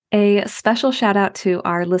A special shout out to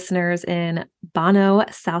our listeners in Bono,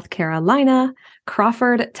 South Carolina,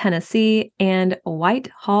 Crawford, Tennessee, and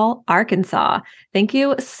Whitehall, Arkansas. Thank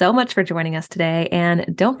you so much for joining us today. And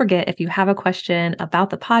don't forget, if you have a question about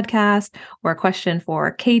the podcast or a question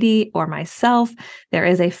for Katie or myself, there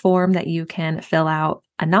is a form that you can fill out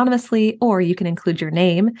anonymously, or you can include your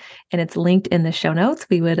name, and it's linked in the show notes.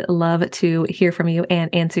 We would love to hear from you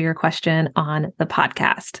and answer your question on the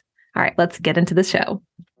podcast. All right, let's get into the show.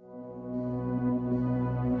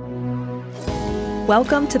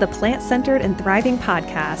 Welcome to the Plant-Centered and Thriving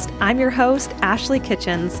Podcast. I'm your host, Ashley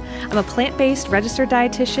Kitchens. I'm a plant-based registered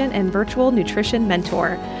dietitian and virtual nutrition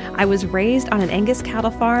mentor. I was raised on an Angus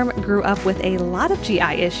cattle farm, grew up with a lot of GI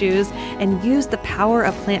issues, and used the power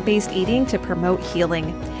of plant-based eating to promote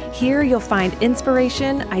healing. Here you'll find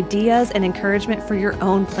inspiration, ideas, and encouragement for your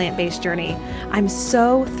own plant-based journey. I'm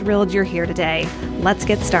so thrilled you're here today. Let's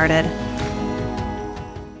get started.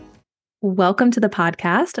 Welcome to the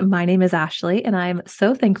podcast. My name is Ashley, and I'm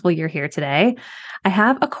so thankful you're here today. I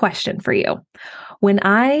have a question for you. When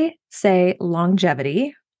I say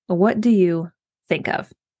longevity, what do you think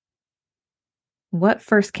of? What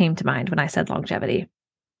first came to mind when I said longevity?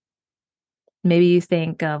 Maybe you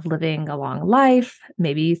think of living a long life.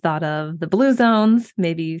 Maybe you thought of the blue zones.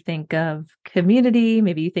 Maybe you think of community.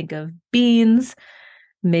 Maybe you think of beans.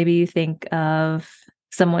 Maybe you think of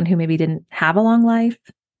someone who maybe didn't have a long life.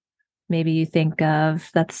 Maybe you think of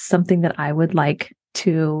that's something that I would like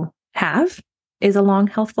to have is a long,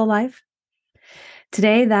 healthful life.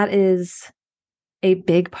 Today, that is a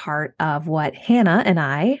big part of what Hannah and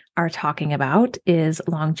I are talking about is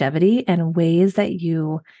longevity and ways that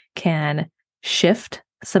you can shift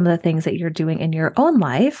some of the things that you're doing in your own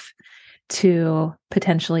life to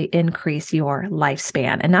potentially increase your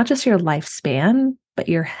lifespan, and not just your lifespan, but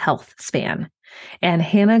your health span. And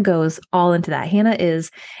Hannah goes all into that. Hannah is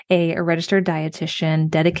a registered dietitian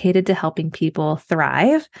dedicated to helping people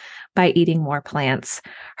thrive by eating more plants.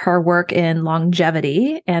 Her work in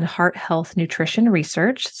longevity and heart health nutrition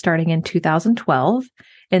research, starting in 2012,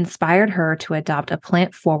 inspired her to adopt a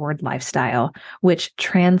plant-forward lifestyle, which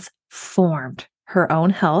transformed her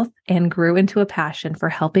own health and grew into a passion for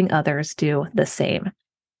helping others do the same.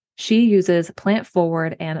 She uses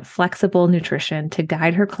plant-forward and flexible nutrition to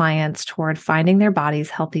guide her clients toward finding their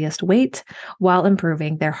body's healthiest weight while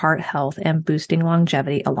improving their heart health and boosting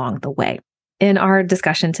longevity along the way. In our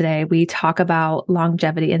discussion today, we talk about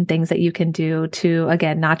longevity and things that you can do to,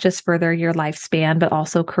 again, not just further your lifespan, but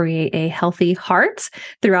also create a healthy heart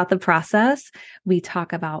throughout the process. We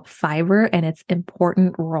talk about fiber and its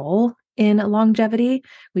important role in longevity.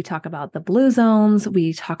 We talk about the blue zones.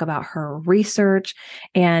 We talk about her research,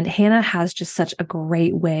 and Hannah has just such a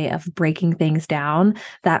great way of breaking things down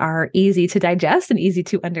that are easy to digest and easy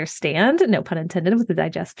to understand. No pun intended with the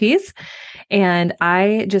digest piece. And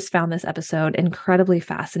I just found this episode incredibly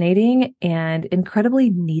fascinating and incredibly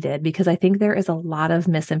needed because I think there is a lot of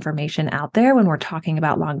misinformation out there when we're talking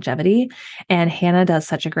about longevity. And Hannah does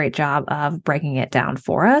such a great job of breaking it down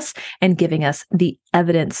for us and giving us the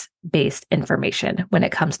evidence-based information when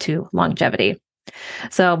it comes to longevity.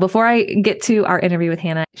 So before I get to our interview with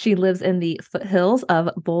Hannah, she lives in the foothills of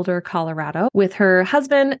Boulder, Colorado with her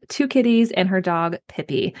husband, 2 kitties, and her dog,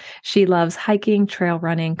 Pippi. She loves hiking, trail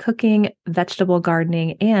running, cooking, vegetable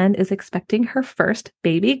gardening, and is expecting her first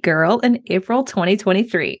baby girl in April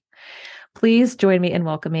 2023. Please join me in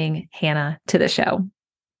welcoming Hannah to the show.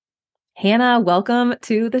 Hannah, welcome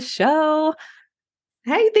to the show.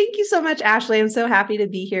 Hey, thank you so much, Ashley. I'm so happy to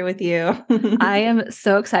be here with you. I am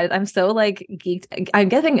so excited. I'm so geeked. I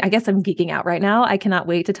guess I'm geeking out right now. I cannot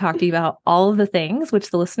wait to talk to you about all of the things, which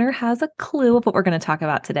the listener has a clue of what we're going to talk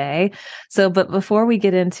about today. So, but before we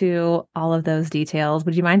get into all of those details,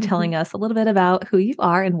 would you mind telling us a little bit about who you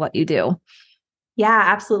are and what you do? Yeah,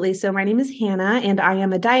 absolutely. So my name is Hannah, and I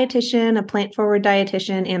am a dietitian, a plant-forward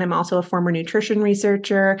dietitian, and I'm also a former nutrition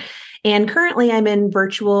researcher. And currently I'm in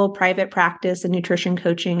virtual private practice and nutrition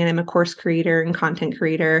coaching, and I'm a course creator and content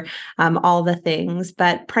creator, all the things.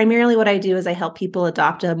 But primarily what I do is I help people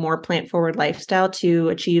adopt a more plant-forward lifestyle to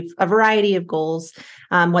achieve a variety of goals,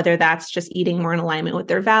 whether that's just eating more in alignment with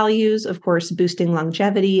their values, of course, boosting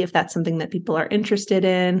longevity, if that's something that people are interested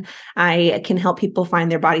in. I can help people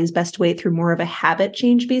find their body's best weight through more of a habit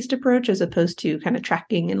change-based approach as opposed to kind of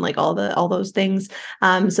tracking and like all those things.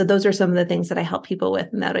 So those are some of the things that I help people with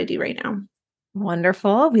and that I do right now.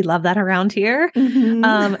 Wonderful. We love that around here.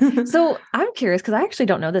 Mm-hmm. So I'm curious because I actually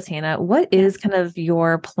don't know this, Hannah. What is kind of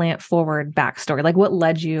your plant forward backstory? Like what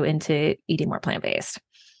led you into eating more plant-based?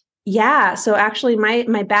 Yeah. So actually my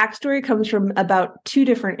backstory comes from about two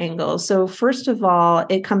different angles. So first of all,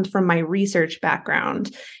 it comes from my research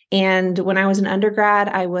background. And when I was an undergrad,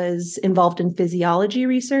 I was involved in physiology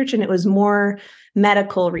research, and it was more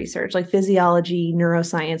medical research, like physiology,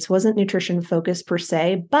 neuroscience, wasn't nutrition focused per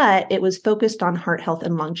se, but it was focused on heart health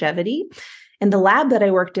and longevity. And the lab that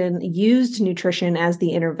I worked in used nutrition as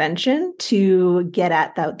the intervention to get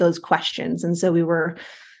at those questions. And so we were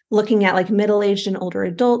looking at like middle-aged and older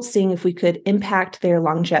adults, seeing if we could impact their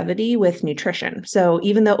longevity with nutrition. So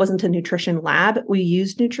even though it wasn't a nutrition lab, we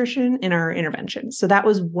used nutrition in our interventions. So that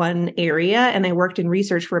was one area. And I worked in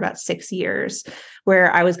research for about 6 years,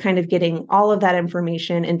 where I was kind of getting all of that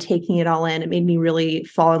information and taking it all in. It made me really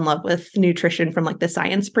fall in love with nutrition from like the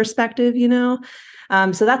science perspective, you know?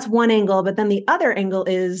 So that's one angle. But then the other angle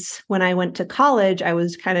is when I went to college, I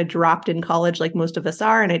was kind of dropped in college like most of us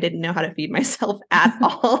are, and I didn't know how to feed myself at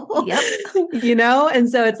all. Yep. You know? And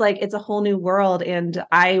so it's like, it's a whole new world. And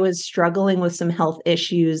I was struggling with some health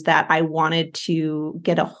issues that I wanted to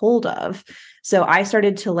get a hold of. So I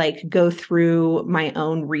started to like go through my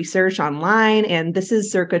own research online. And this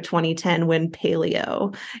is circa 2010 when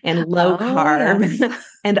paleo and low carb Yes.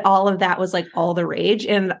 and all of that was like all the rage.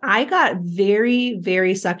 And I got very,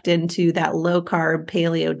 very sucked into that low carb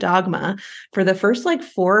paleo dogma for the first like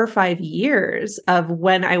 4 or 5 years of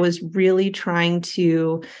when I was really trying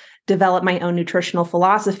to develop my own nutritional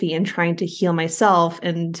philosophy and trying to heal myself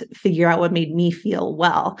and figure out what made me feel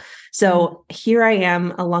well. So here I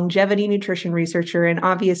am, a longevity nutrition researcher. And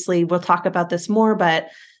obviously we'll talk about this more, but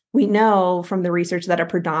we know from the research that a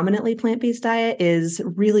predominantly plant-based diet is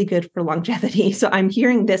really good for longevity. So I'm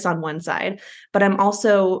hearing this on one side, but I'm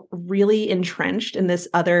also really entrenched in this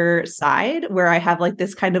other side where I have like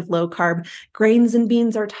this kind of low carb grains and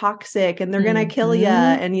beans are toxic and they're going to kill you.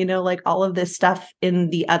 And, you know, like all of this stuff in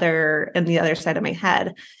the other side of my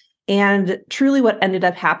head. And truly what ended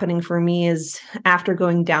up happening for me is after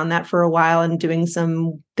going down that for a while and doing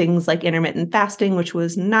some things like intermittent fasting, which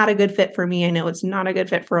was not a good fit for me. I know it's not a good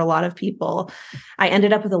fit for a lot of people. I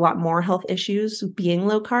ended up with a lot more health issues being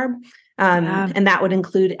low carb. And that would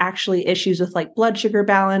include actually issues with like blood sugar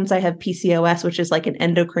balance. I have PCOS, which is like an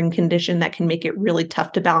endocrine condition that can make it really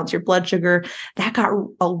tough to balance your blood sugar. That got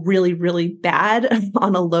really, really bad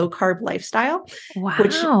on a low carb lifestyle,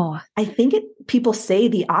 which I think people say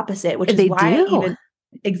the opposite, which is why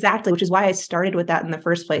which is why I started with that in the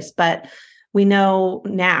first place. But we know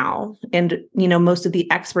now, and you know, most of the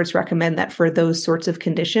experts recommend that for those sorts of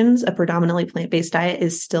conditions, a predominantly plant-based diet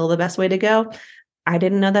is still the best way to go. I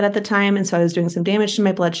didn't know that at the time. And so I was doing some damage to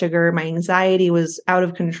my blood sugar. My anxiety was out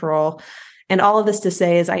of control. And all of this to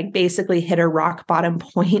say is I basically hit a rock bottom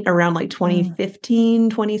point around like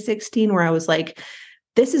 2015, 2016, where I was like,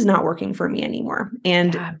 this is not working for me anymore.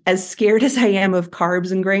 And as scared as I am of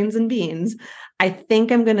carbs and grains and beans, I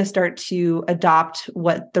think I'm going to start to adopt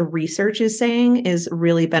what the research is saying is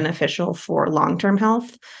really beneficial for long-term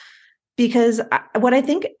health. Because what I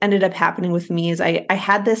think ended up happening with me is I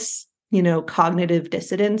had this, you know, cognitive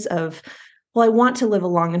dissonance of, well, I want to live a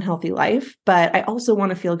long and healthy life, but I also want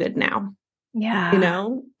to feel good now. Yeah. You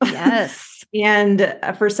know? Yes. And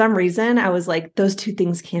for some reason, I was like, those two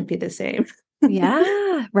things can't be the same.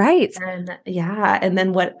 Yeah. Right. And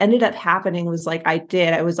then what ended up happening was like, I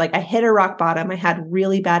hit a rock bottom. I had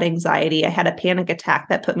really bad anxiety. I had a panic attack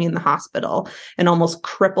that put me in the hospital and almost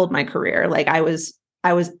crippled my career. Like I was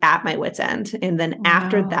at my wit's end. And then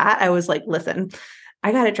after that, I was like, listen,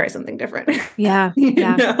 I got to try something different. Yeah. You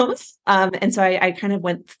know? And so I kind of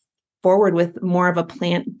went forward with more of a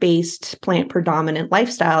plant-based, plant predominant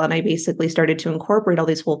lifestyle. And I basically started to incorporate all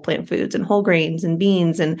these whole plant foods and whole grains and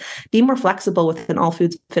beans and be more flexible with an all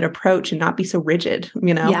foods fit approach and not be so rigid,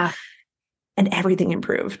 you know? Yeah. And everything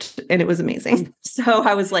improved and it was amazing. So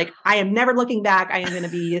I was like, I am never looking back. I am going to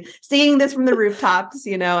be seeing this from the rooftops,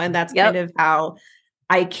 you know? And that's kind of how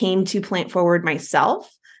I came to Plant Forward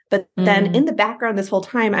myself. But then in the background, this whole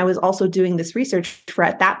time, I was also doing this research for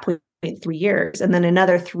at that point, 3 years, and then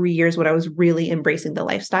another 3 years when I was really embracing the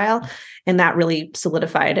lifestyle. And that really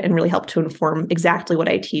solidified and really helped to inform exactly what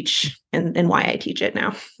I teach and why I teach it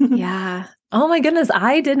now. Yeah. Oh my goodness.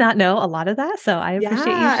 I did not know a lot of that. So I appreciate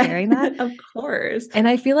you sharing that. Of course. And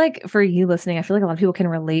I feel like for you listening, I feel like a lot of people can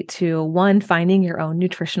relate to one, finding your own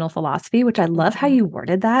nutritional philosophy, which I love how you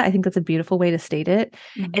worded that. I think that's a beautiful way to state it.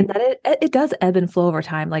 And that it does ebb and flow over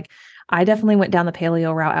time. Like I definitely went down the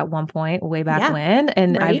paleo route at one point way back when,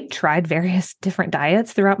 and I've tried various different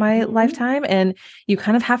diets throughout my lifetime. And you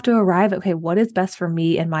kind of have to arrive at, okay, what is best for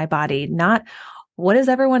me and my body? Not what is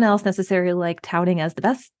everyone else necessarily like touting as the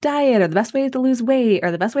best diet or the best way to lose weight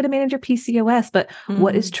or the best way to manage your PCOS, but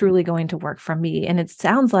what is truly going to work for me? And it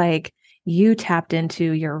sounds like you tapped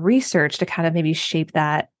into your research to kind of maybe shape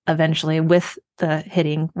that eventually with the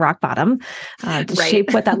hitting rock bottom to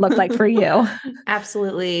shape what that looked like for you.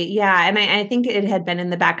 Absolutely. Yeah. And I think it had been in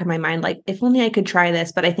the back of my mind, like, if only I could try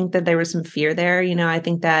this, but I think that there was some fear there. I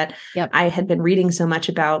think that I had been reading so much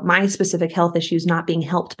about my specific health issues not being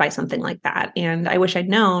helped by something like that. And I wish I'd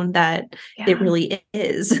known that it really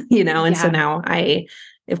is, and so now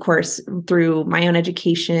of course, through my own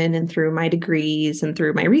education and through my degrees and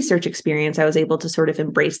through my research experience, I was able to sort of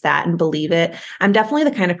embrace that and believe it. I'm definitely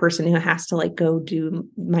the kind of person who has to like go do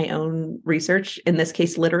my own research, in this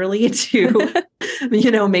case, literally, to,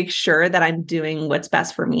 make sure that I'm doing what's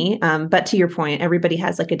best for me. But to your point, everybody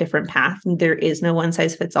has like a different path, and there is no one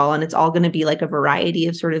size fits all, and it's all going to be like a variety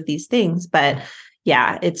of sort of these things. But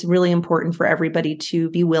yeah, it's really important for everybody to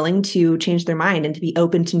be willing to change their mind and to be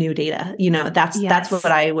open to new data. That's what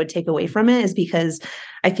I would take away from it, is because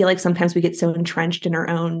I feel like sometimes we get so entrenched in our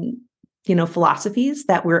own, philosophies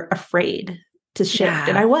that we're afraid to shift.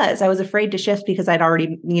 And I was afraid to shift because I'd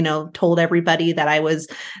already, told everybody that I was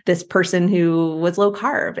this person who was low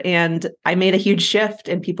carb, and I made a huge shift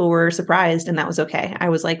and people were surprised, and that was okay. I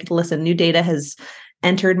was like, listen, new data has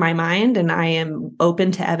entered my mind and I am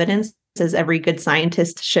open to evidence, as every good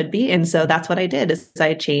scientist should be. And so that's what I did, is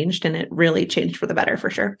I changed, and it really changed for the better, for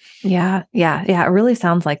sure. Yeah. It really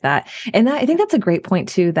sounds like that. And I think that's a great point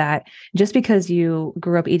too, that just because you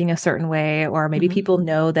grew up eating a certain way, or maybe people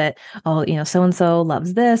know that, so-and-so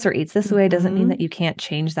loves this or eats this way, doesn't mean that you can't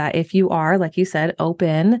change that if you are, like you said,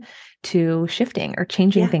 open to shifting or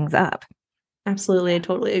changing things up. Absolutely. I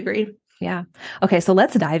totally agree. Yeah. Okay. So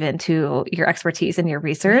let's dive into your expertise and your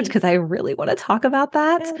research, because I really want to talk about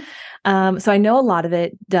that. So I know a lot of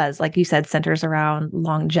it does, like you said, centers around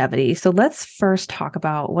longevity. So let's first talk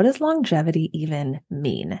about, what does longevity even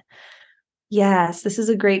mean? Yes, this is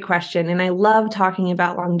a great question. And I love talking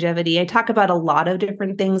about longevity. I talk about a lot of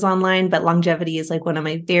different things online, but longevity is like one of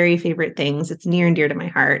my very favorite things. It's near and dear to my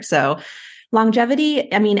heart. So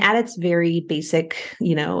longevity, I mean, at its very basic,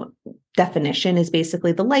 definition, is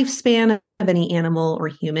basically the lifespan of any animal or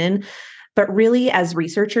human. But really, as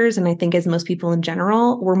researchers, and I think as most people in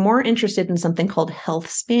general, we're more interested in something called health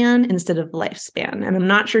span instead of lifespan. And I'm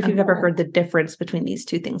not sure if you've ever heard the difference between these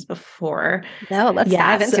two things before. No, let's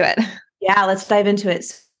dive into it. Yeah, let's dive into it.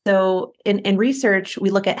 So in research, we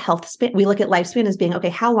look at health span, we look at lifespan as being, okay,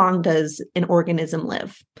 how long does an organism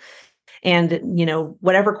live? And,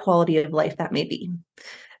 whatever quality of life that may be.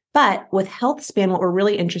 But with health span, what we're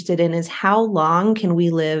really interested in is how long can we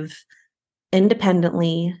live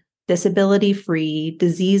independently, disability-free,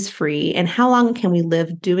 disease-free, and how long can we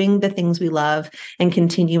live doing the things we love and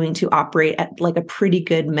continuing to operate at like a pretty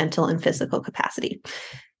good mental and physical capacity.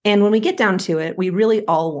 And when we get down to it, we really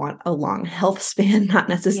all want a long health span, not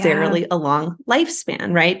necessarily a long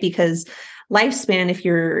lifespan, right? Because lifespan, if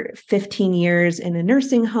you're 15 years in a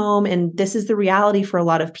nursing home, and this is the reality for a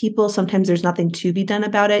lot of people, sometimes there's nothing to be done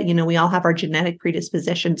about it. We all have our genetic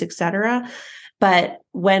predispositions, et cetera. But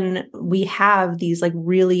when we have these like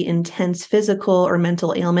really intense physical or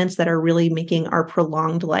mental ailments that are really making our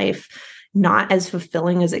prolonged life not as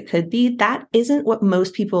fulfilling as it could be, that isn't what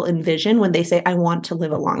most people envision when they say, I want to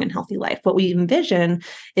live a long and healthy life. What we envision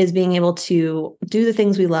is being able to do the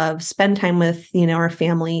things we love, spend time with, our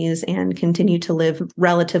families, and continue to live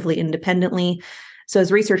relatively independently. So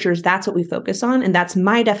as researchers, that's what we focus on. And that's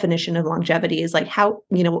my definition of longevity, is like how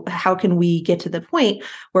can we get to the point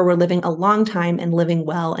where we're living a long time and living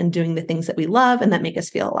well and doing the things that we love and that make us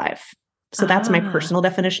feel alive. So that's my personal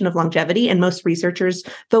definition of longevity. And most researchers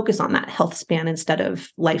focus on that health span instead of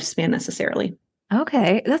lifespan necessarily.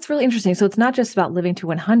 Okay, that's really interesting. So it's not just about living to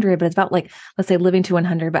 100, but it's about like, let's say living to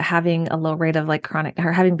 100, but having a low rate of like chronic,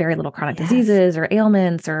 or having very little chronic diseases or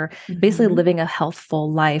ailments, or basically living a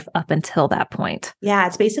healthful life up until that point. Yeah,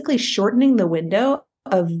 it's basically shortening the window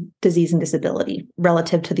of disease and disability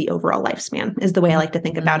relative to the overall lifespan is the way I like to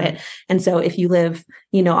think about it. And so if you live,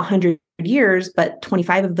 100 years, but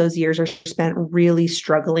 25 of those years are spent really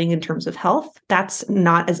struggling in terms of health, that's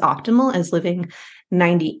not as optimal as living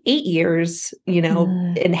 98 years,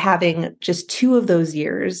 and having just 2 of those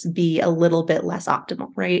years be a little bit less optimal,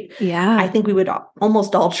 right? Yeah. I think we would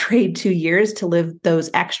almost all trade 2 years to live those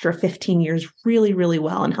extra 15 years really, really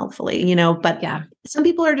well and healthfully, but some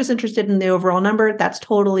people are just interested in the overall number. That's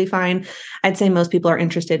totally fine. I'd say most people are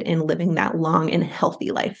interested in living that long and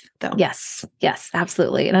healthy life, though. Yes,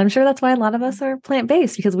 absolutely. And I'm sure that's why a lot of us are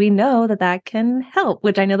plant-based, because we know that can help,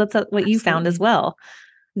 which I know that's what you found as well.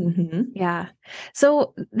 Mm-hmm. Yeah.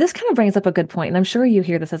 So this kind of brings up a good point, and I'm sure you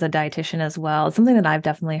hear this as a dietitian as well. Something that I've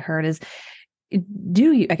definitely heard is,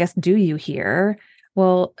 do you hear,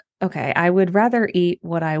 well, okay, I would rather eat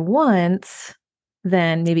what I want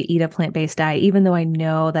than maybe eat a plant-based diet, even though I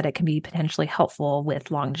know that it can be potentially helpful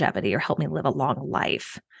with longevity or help me live a long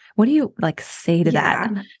life. What do you like say to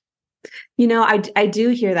that? Yeah. I do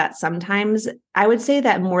hear that sometimes. I would say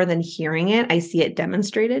that more than hearing it, I see it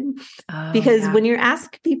demonstrated. Oh, Because yeah. when you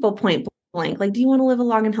ask people point blank, like, do you want to live a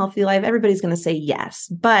long and healthy life? Everybody's going to say yes.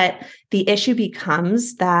 But the issue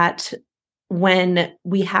becomes that when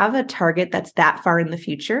we have a target that's that far in the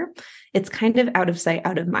future, it's kind of out of sight,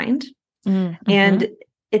 out of mind. Mm-hmm. And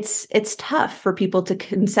it's tough for people to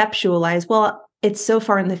conceptualize, well, it's so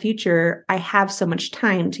far in the future, I have so much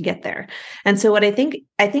time to get there. And so what I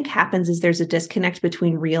think happens is there's a disconnect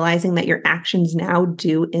between realizing that your actions now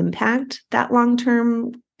do impact that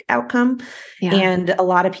long-term outcome. Yeah. And a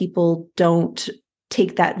lot of people don't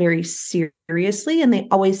take that very seriously, and they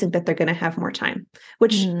always think that they're going to have more time,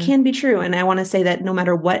 which Mm, can be true. And I want to say that no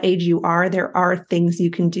matter what age you are, there are things you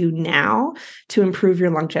can do now to improve your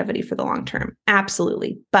longevity for the long term.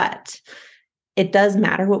 Absolutely. But it does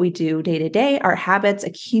matter what we do day to day. Our habits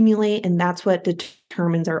accumulate, and that's what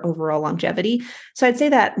determines our overall longevity. So I'd say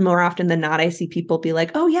that more often than not, I see people be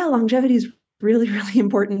like, oh, yeah, longevity is really, really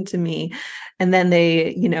important to me. And then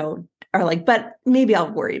they, are like, but maybe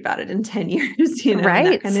I'll worry about it in 10 years, and that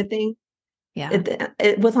right. kind of thing. Yeah.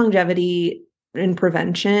 With longevity and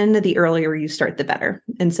prevention, the earlier you start, the better.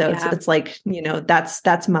 And so Yeah. it's like,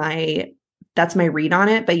 that's my read on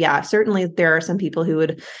it. But yeah, certainly there are some people who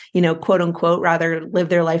would, quote unquote, rather live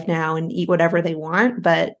their life now and eat whatever they want.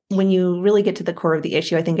 But when you really get to the core of the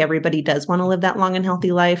issue, I think everybody does want to live that long and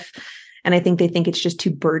healthy life. And I think they think it's just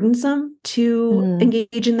too burdensome to Mm,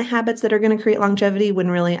 engage in the habits that are going to create longevity,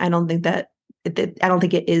 when really, I don't think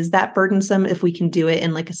it is that burdensome if we can do it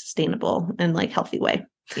in like a sustainable and like healthy way.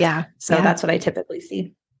 yeah. So Yeah. that's what I typically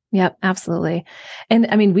see. Yep, absolutely. And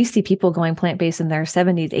I mean, we see people going plant-based in their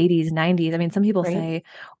 70s, 80s, 90s. I mean, some people Right. say,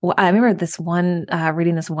 well, I remember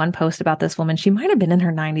reading this one post about this woman. She might have been in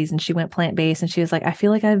her 90s and she went plant-based and she was like, I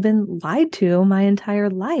feel like I've been lied to my entire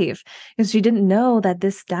life because she didn't know that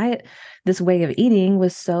this diet, this way of eating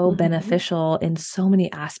was so Mhm. beneficial in so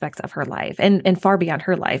many aspects of her life and far beyond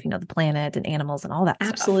her life, the planet and animals and all that stuff.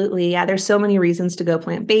 Absolutely. Yeah, there's so many reasons to go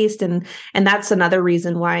plant-based, and that's another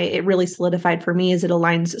reason why it really solidified for me, is it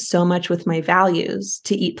aligns so much with my values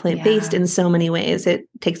to eat plant-based Yeah. in so many ways. It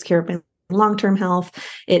takes care of my long-term health.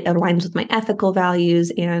 It aligns with my ethical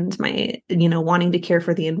values and my, wanting to care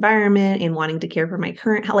for the environment and wanting to care for my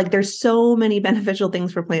current health. Like, there's so many beneficial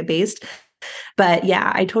things for plant-based. But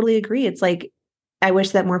yeah, I totally agree. It's like, I wish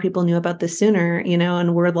that more people knew about this sooner,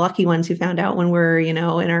 and we're the lucky ones who found out when we're, in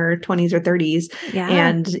our 20s or 30s, Yeah.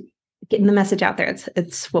 and getting the message out there.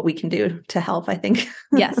 It's what we can do to help, I think.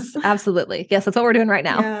 Yes, absolutely. Yes, that's what we're doing right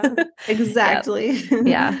now. Yeah, Yep. exactly.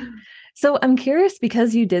 Yeah. So I'm curious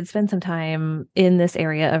because you did spend some time in this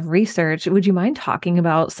area of research. Would you mind talking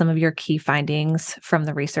about some of your key findings from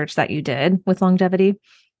the research that you did with longevity?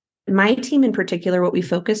 My team in particular, what we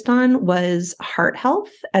focused on was heart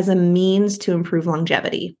health as a means to improve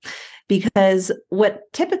longevity. Because what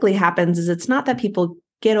typically happens is, it's not that people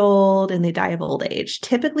get old and they die of old age.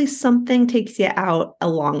 Typically, something takes you out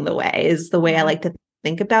along the way, is the way I Yeah. like to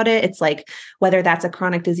think about it. It's like, whether that's a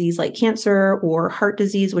chronic disease like cancer or heart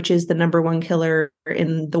disease, which is the number one killer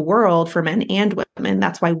in the world for men and women.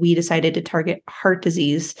 That's why we decided to target heart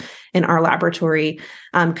disease in our laboratory.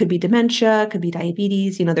 Could be dementia, could be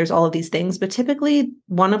diabetes, there's all of these things. But typically,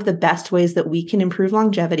 one of the best ways that we can improve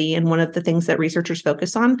longevity, and one of the things that researchers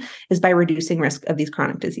focus on, is by reducing risk of these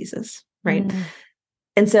chronic diseases, right? Mm,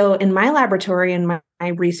 And so in my laboratory and my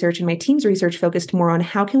research and my team's research focused more on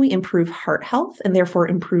how can we improve heart health and therefore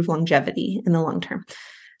improve longevity in the long term.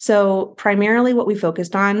 So primarily what we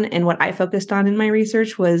focused on, and what I focused on in my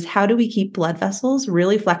research, was how do we keep blood vessels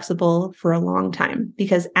really flexible for a long time?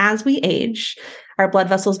 Because as we age, our blood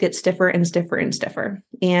vessels get stiffer and stiffer and stiffer.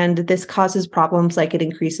 And this causes problems like it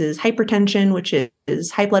increases hypertension, which is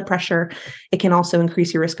high blood pressure. It can also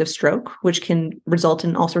increase your risk of stroke, which can result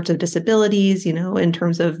in all sorts of disabilities, in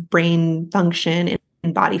terms of brain function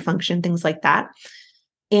and body function, things like that.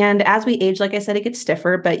 And as we age, like I said, it gets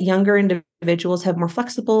stiffer, but younger individuals have more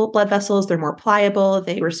flexible blood vessels. They're more pliable.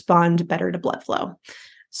 They respond better to blood flow.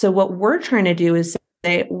 So what we're trying to do is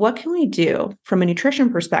say, what can we do from a nutrition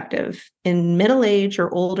perspective in middle age or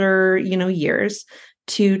older, years,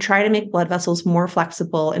 to try to make blood vessels more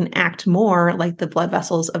flexible and act more like the blood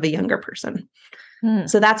vessels of a younger person? mm,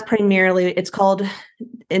 So that's primarily,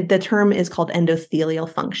 the term is called endothelial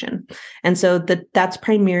function. And so that's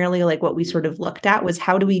primarily like what we sort of looked at was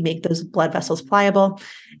how do we make those blood vessels pliable?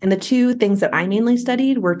 And the two things that I mainly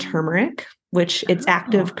studied were turmeric, which its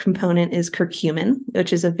active component is curcumin,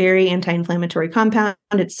 which is a very anti-inflammatory compound.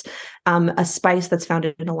 It's a spice that's found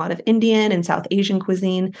in a lot of Indian and South Asian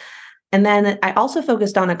cuisine. And then I also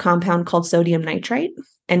focused on a compound called sodium nitrite.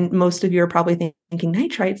 And most of you are probably thinking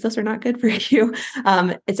nitrites, those are not good for you.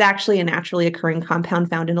 It's actually a naturally occurring compound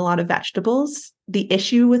found in a lot of vegetables. The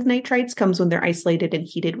issue with nitrites comes when they're isolated and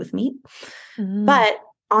heated with meat. But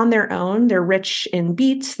on their own, they're rich in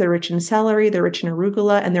beets, they're rich in celery, they're rich in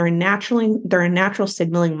arugula, and they're a natural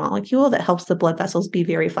signaling molecule that helps the blood vessels be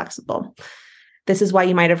very flexible. This is why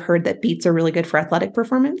you might have heard that beets are really good for athletic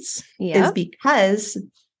performance, is because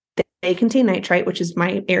they contain nitrite, which is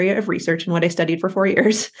my area of research and what I studied for 4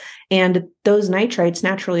 years. And those nitrites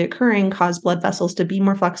naturally occurring cause blood vessels to be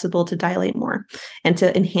more flexible, to dilate more, and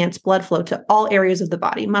to enhance blood flow to all areas of the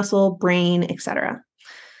body, muscle, brain, etc.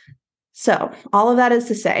 So all of that is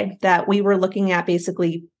to say that we were looking at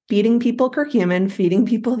basically feeding people curcumin, feeding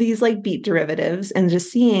people these like beet derivatives, and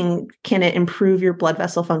just seeing, can it improve your blood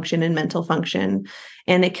vessel function and mental function?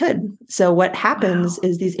 And it could. So what happens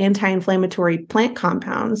is these anti-inflammatory plant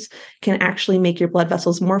compounds can actually make your blood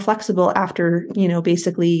vessels more flexible after,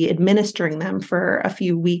 basically administering them for a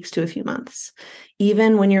few weeks to a few months,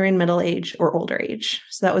 even when you're in middle age or older age.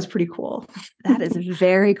 So that was pretty cool. That is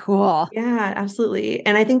very cool. Yeah, absolutely.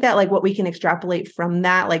 And I think that like what we can extrapolate from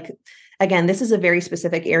that, like, again, this is a very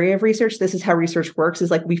specific area of research. This is how research works,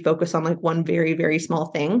 is like we focus on like one very, very small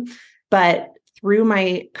thing. But through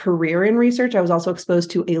my career in research, I was also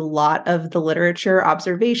exposed to a lot of the literature,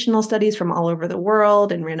 observational studies from all over the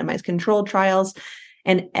world and randomized controlled trials.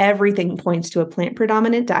 And everything points to a plant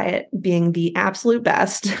predominant diet being the absolute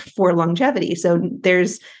best for longevity. So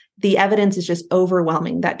the evidence is just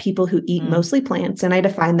overwhelming that people who eat mostly plants, and I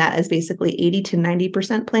define that as basically 80 to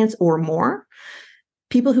 90% plants or more,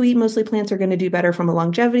 people who eat mostly plants are going to do better from a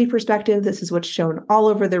longevity perspective. This is what's shown all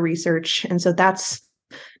over the research. And so that's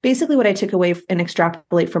basically what I took away and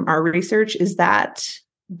extrapolate from our research, is that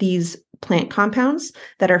these plant compounds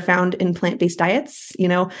that are found in plant-based diets,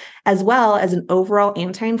 as well as an overall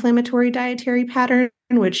anti-inflammatory dietary pattern,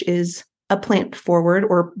 which is a plant-forward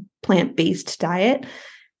or plant-based diet,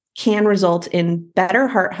 can result in better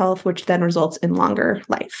heart health, which then results in longer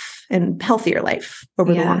life and healthier life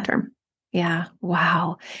over the long term. Yeah.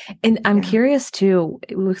 Wow. And I'm curious too.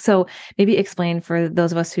 So maybe explain for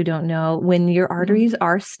those of us who don't know, when your arteries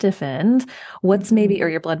are stiffened, what's maybe, or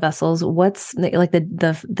your blood vessels, what's like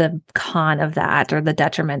the con of that or the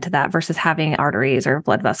detriment to that versus having arteries or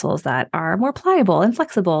blood vessels that are more pliable and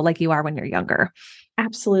flexible like you are when you're younger?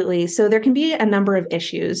 Absolutely. So there can be a number of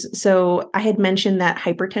issues. So I had mentioned that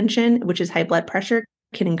hypertension, which is high blood pressure,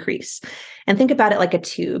 can increase. And think about it like a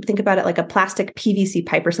tube. Think about it like a plastic PVC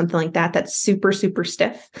pipe or something like that that's super, super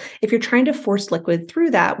stiff. If you're trying to force liquid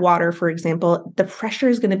through that, water, for example, the pressure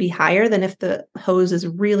is going to be higher than if the hose is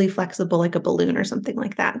really flexible like a balloon or something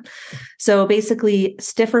like that. So basically,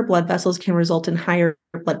 stiffer blood vessels can result in higher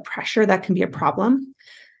blood pressure. That can be a problem.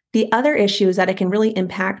 The other issue is that it can really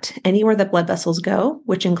impact anywhere that blood vessels go,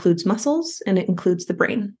 which includes muscles and it includes the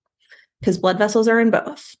brain, because blood vessels are in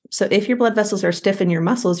both. So if your blood vessels are stiff in your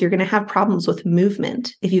muscles, you're going to have problems with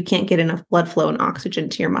movement if you can't get enough blood flow and oxygen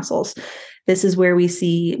to your muscles. This is where we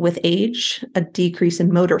see with age a decrease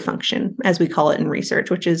in motor function, as we call it in research,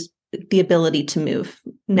 which is the ability to move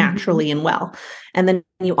naturally and well. And then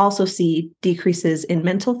you also see decreases in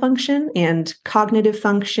mental function and cognitive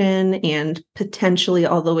function and potentially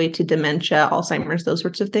all the way to dementia, Alzheimer's, those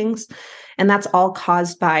sorts of things. And that's all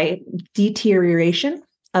caused by deterioration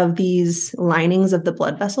of these linings of the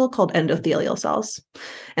blood vessel called endothelial cells.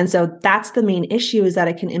 And so that's the main issue, is that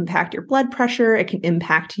it can impact your blood pressure. It can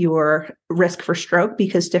impact your risk for stroke,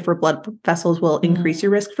 because stiffer blood vessels will increase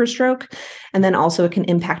your risk for stroke. And then also it can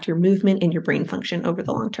impact your movement and your brain function over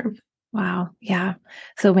the long term. Wow. Yeah.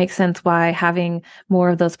 So it makes sense why having more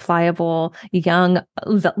of those pliable young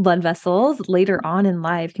blood vessels later on in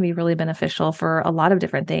life can be really beneficial for a lot of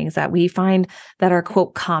different things that we find that are,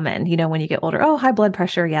 quote, common, when you get older. Oh, high blood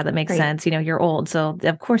pressure. Yeah, that makes sense. You're old. So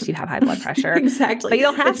of course you have high blood pressure. Exactly. But you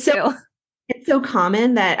don't have to. It's so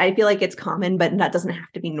common that I feel like it's common, but that doesn't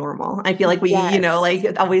have to be normal. I feel like we,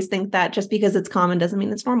 like always think that just because it's common doesn't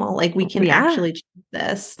mean it's normal. Like we can actually change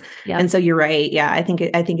this. Yep. And so you're right. Yeah. I think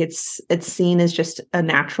it's seen as just a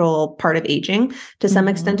natural part of aging. To some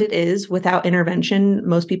extent it is. Without intervention,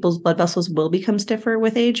 most people's blood vessels will become stiffer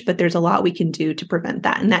with age, but there's a lot we can do to prevent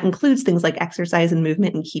that. And that includes things like exercise and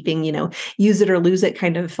movement and keeping, use it or lose it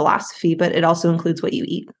kind of philosophy, but it also includes what you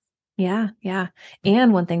eat. Yeah. Yeah.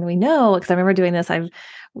 And one thing that we know, because I remember doing this, I've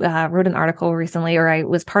wrote an article recently, or I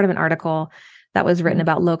was part of an article that was written Mhm.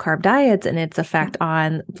 about low carb diets and its Yeah, effect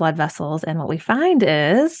on blood vessels. And what we find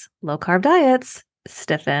is low carb diets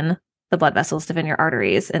stiffen the blood vessels, stiffen your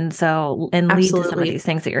arteries. And lead to some of absolutely. these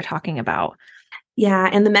things that you're talking about. Yeah,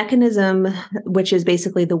 and the mechanism, which is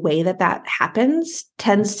basically the way that that happens,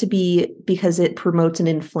 tends to be because it promotes an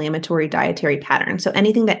inflammatory dietary pattern. So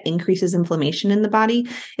anything that increases inflammation in the body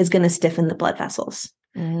is going to stiffen the blood vessels.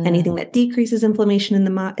 Mm, Anything that decreases inflammation in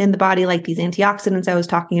the body, like these antioxidants I was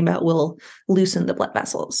talking about, will loosen the blood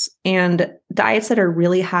vessels. And diets that are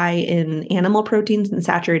really high in animal proteins and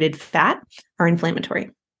saturated fat are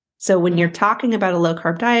inflammatory. So when you're talking about a low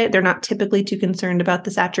carb diet, they're not typically too concerned about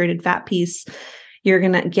the saturated fat piece. You're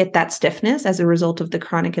going to get that stiffness as a result of the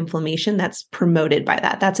chronic inflammation that's promoted by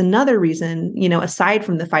that. That's another reason, aside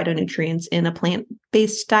from the phytonutrients in a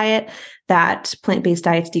plant-based diet, that plant-based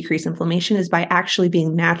diets decrease inflammation is by actually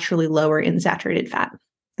being naturally lower in saturated fat.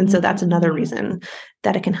 And so that's another mm. reason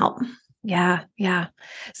that it can help. Yeah, yeah.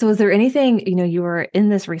 So is there anything, you were in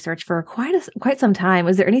this research for quite some time.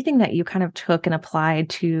 Was there anything that you kind of took and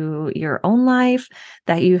applied to your own life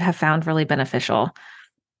that you have found really beneficial?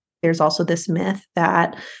 There's also this myth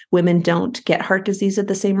that women don't get heart disease at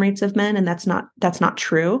the same rates of men, and that's not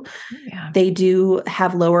true. Yeah. They do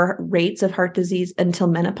have lower rates of heart disease until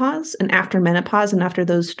menopause. And after menopause and after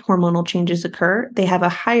those hormonal changes occur, they have a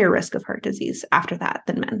higher risk of heart disease after that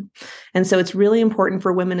than men. And so it's really important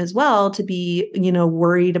for women as well to be,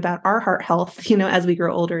 worried about our heart health, as we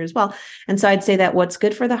grow older as well. And so I'd say that what's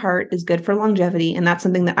good for the heart is good for longevity. And that's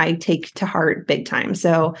something that I take to heart big time.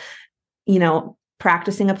 So,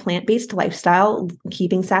 practicing a plant-based lifestyle,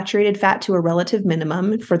 keeping saturated fat to a relative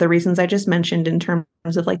minimum for the reasons I just mentioned in terms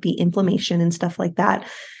of like the inflammation and stuff like that,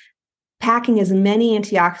 packing as many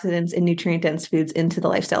antioxidants and nutrient dense foods into the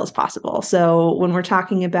lifestyle as possible. So when we're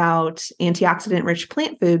talking about antioxidant rich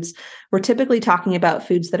plant foods, we're typically talking about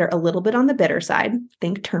foods that are a little bit on the bitter side.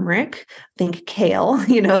 Think turmeric, think kale,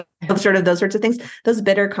 sort of those sorts of things. Those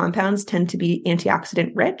bitter compounds tend to be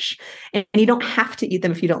antioxidant rich, and you don't have to eat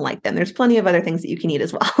them if you don't like them. There's plenty of other things that you can eat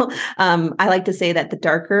as well. I like to say that the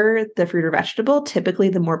darker the fruit or vegetable, typically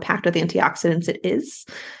the more packed with antioxidants it is.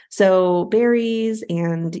 So berries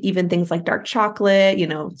and even things like dark chocolate,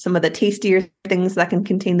 some of the tastier things that can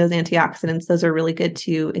contain those antioxidants, those are really good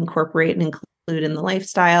to incorporate and include in the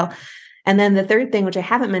lifestyle. And then the third thing, which I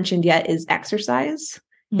haven't mentioned yet, is exercise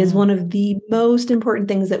is one of the most important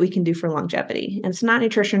things that we can do for longevity. And it's not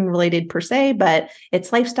nutrition related per se, but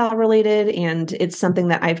it's lifestyle related. And it's something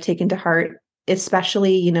that I've taken to heart,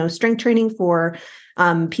 especially, strength training for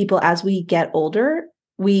people as we get older.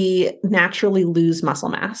 We naturally lose muscle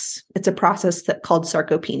mass. It's a process called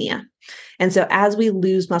sarcopenia. And so as we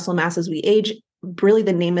lose muscle mass as we age, really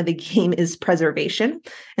the name of the game is preservation.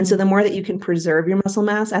 And so the more that you can preserve your muscle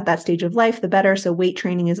mass at that stage of life, the better. So weight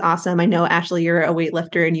training is awesome. I know, Ashley, you're a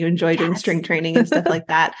weightlifter and you enjoy doing strength training and stuff like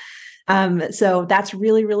that. So that's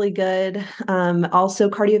really, really good. Also,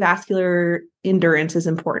 cardiovascular endurance is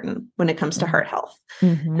important when it comes to heart health.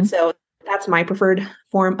 Mm-hmm. And so that's my preferred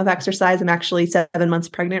form of exercise. I'm actually 7 months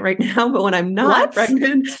pregnant right now, but when I'm not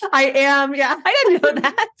pregnant, I am. Yeah. I didn't know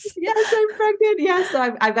that. Yes, I'm pregnant. Yeah.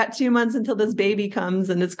 So I've got 2 months until this baby comes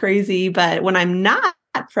and it's crazy. But when I'm not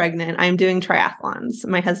pregnant, I'm doing triathlons.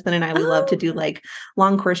 My husband and I, we love to do like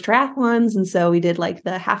long course triathlons. And so we did like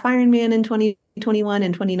the half Ironman in 2021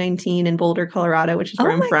 and 2019 in Boulder, Colorado, which is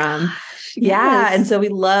where I'm from. Gosh, Yeah. yes. And so we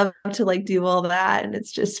love to like do all that. And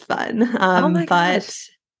it's just fun. Oh my But gosh.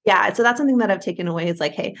 yeah, so that's something that I've taken away is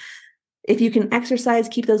like, hey, if you can exercise,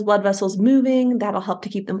 keep those blood vessels moving, that'll help to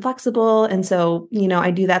keep them flexible. And so,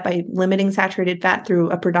 I do that by limiting saturated fat through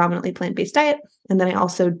a predominantly plant-based diet. And then I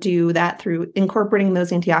also do that through incorporating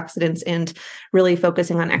those antioxidants and really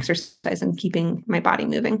focusing on exercise and keeping my body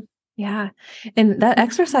moving. Yeah. And that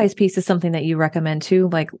exercise piece is something that you recommend too,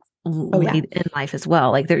 like Yeah. in life as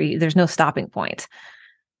well. Like there's no stopping point.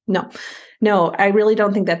 No, I really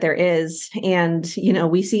don't think that there is. And,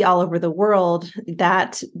 we see all over the world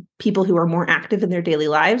that people who are more active in their daily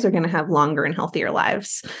lives are going to have longer and healthier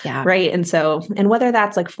lives. Yeah. Right. And so, and whether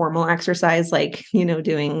that's like formal exercise, like,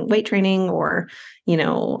 doing weight training or,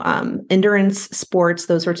 endurance sports,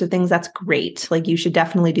 those sorts of things, that's great. Like you should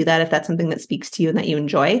definitely do that if that's something that speaks to you and that you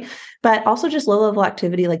enjoy. But also just low level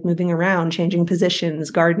activity, like moving around, changing positions,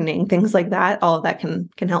 gardening, things like that, all of that can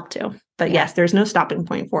help too. But yes, there's no stopping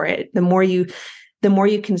point for it. The more you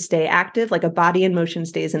can stay active, like a body in motion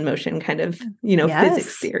stays in motion kind of,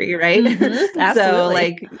 physics theory, right? Mm-hmm, So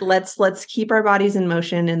like, let's keep our bodies in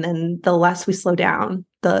motion. And then the less we slow down,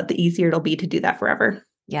 the easier it'll be to do that forever.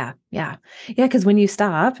 Yeah. Yeah. Yeah. Because when you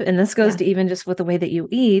stop, and this goes Yeah. to even just with the way that you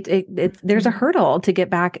eat, there's a Mhm. hurdle to get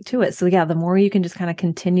back to it. So, yeah, the more you can just kind of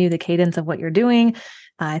continue the cadence of what you're doing,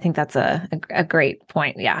 I think that's a great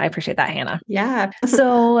point. Yeah. I appreciate that, Hannah. Yeah.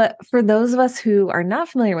 So, for those of us who are not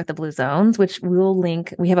familiar with the blue zones, which we'll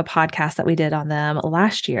link, we have a podcast that we did on them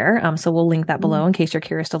last year. So, we'll link that below in case you're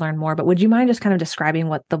curious to learn more. But would you mind just kind of describing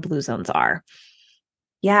what the blue zones are?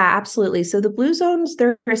 Yeah, absolutely. So the blue zones,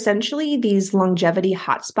 they're essentially these longevity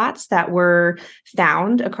hotspots that were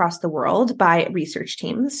found across the world by research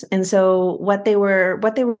teams. And so what they were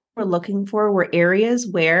looking for were areas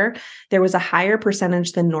where there was a higher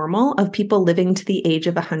percentage than normal of people living to the age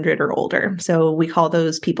of 100 or older. So we call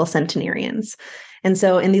those people centenarians. And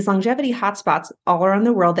so in these longevity hotspots all around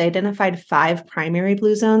the world, they identified 5 primary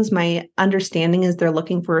blue zones. My understanding is they're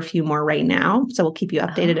looking for a few more right now. So we'll keep you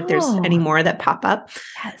updated if there's any Oh, more that pop up.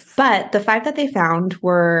 yes. But the 5 that they found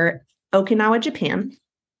were Okinawa, Japan.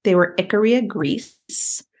 They were Icaria,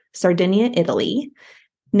 Greece, Sardinia, Italy,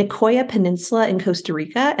 Nicoya Peninsula in Costa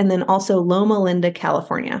Rica, and then also Loma Linda,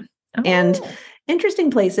 California. And Oh,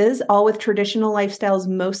 interesting places, all with traditional lifestyles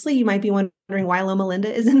mostly. You might be wondering why Loma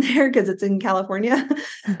Linda is in there because it's in California.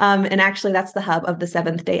 And actually, that's the hub of the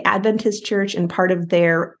Seventh-day Adventist Church. And part of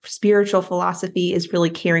their spiritual philosophy is really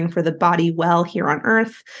caring for the body well here on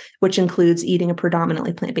earth, which includes eating a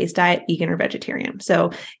predominantly plant-based diet, vegan or vegetarian. So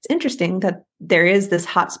it's interesting that there is this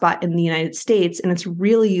hotspot in the United States, and it's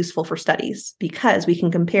really useful for studies because we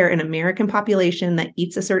can compare an American population that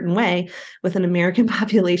eats a certain way with an American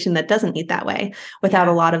population that doesn't eat that way without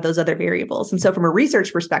a yeah. lot of those other variables. And so from a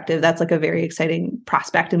research perspective, that's like a very exciting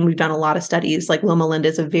prospect. And we've done a lot of studies. Like Loma Linda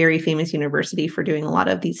is a very famous university for doing a lot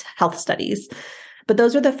of these health studies. But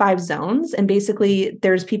those are the 5 zones. And basically,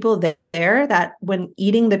 there's people there that when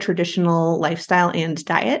eating the traditional lifestyle and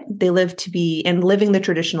diet, they live to be, and living the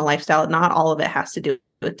traditional lifestyle, not all of it has to do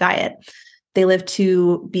with diet. They live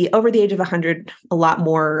to be over the age of 100 a lot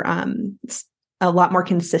more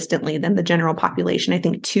consistently than the general population. I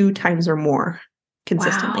think 2 times or more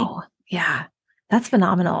consistently. Wow. Yeah. That's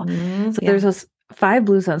phenomenal. So there's Yeah, those 5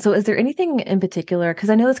 blue zones. So is there anything in particular? Because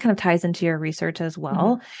I know this kind of ties into your research as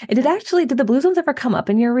well. mhm. And did the blue zones ever come up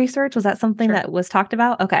in your research? Was that something Sure. that was talked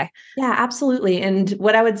about? Okay. Yeah, absolutely. And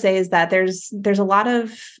what I would say is that there's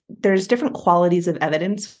different qualities of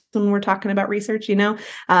evidence when we're talking about research,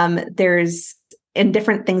 there's and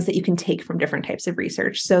different things that you can take from different types of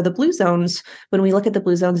research. So the blue zones, when we look at the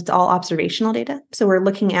blue zones, it's all observational data. So we're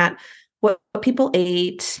looking at what people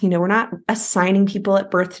ate. We're not assigning people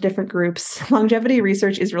at birth to different groups. Longevity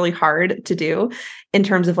research is really hard to do in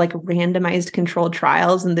terms of like randomized controlled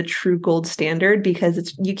trials and the true gold standard,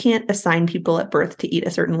 because you can't assign people at birth to eat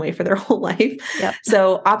a certain way for their whole life. Yep.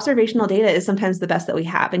 So observational data is sometimes the best that we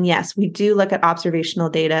have. And yes, we do look at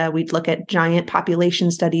observational data. We'd look at giant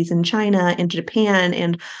population studies in China and Japan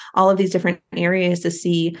and all of these different areas to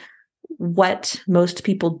see what most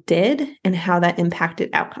people did and how that impacted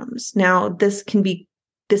outcomes. Now, this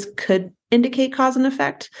could indicate cause and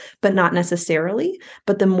effect, but not necessarily.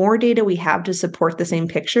 But the more data we have to support the same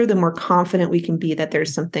picture, the more confident we can be that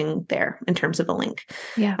there's something there in terms of a link.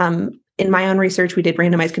 Yeah. In my own research, we did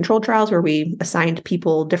randomized controlled trials where we assigned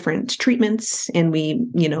people different treatments and we,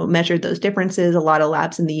 measured those differences. A lot of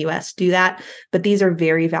labs in the US do that, but these are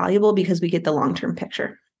very valuable because we get the long-term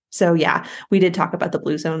picture. So yeah, we did talk about the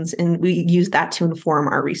blue zones and we used that to inform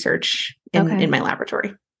our research in my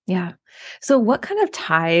laboratory. Yeah. So what kind of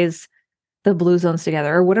ties the blue zones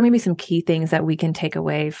together? Or what are maybe some key things that we can take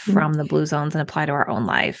away from the blue zones and apply to our own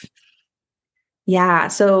life? Yeah.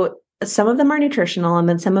 So some of them are nutritional and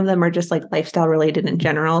then some of them are just like lifestyle related in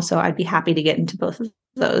general. So I'd be happy to get into both of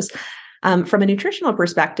those. From a nutritional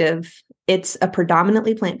perspective, it's a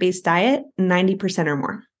predominantly plant-based diet, 90% or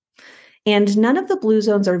more. And none of the blue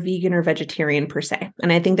zones are vegan or vegetarian per se.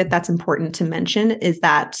 And I think that that's important to mention is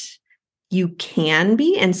that you can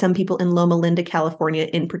be, and some people in Loma Linda, California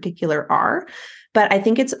in particular are. But I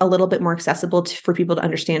think it's a little bit more accessible for people to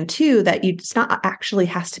understand too, that it's not actually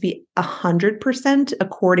has to be 100%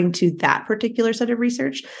 according to that particular set of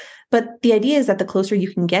research. But the idea is that the closer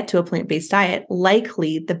you can get to a plant-based diet,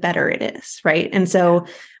 likely the better it is, right? And so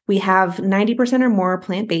we have 90% or more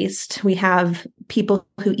plant-based. We have people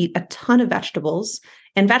who eat a ton of vegetables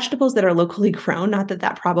and vegetables that are locally grown. Not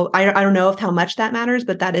that probably, I don't know if how much that matters,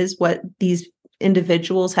 but that is what these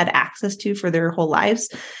individuals had access to for their whole lives.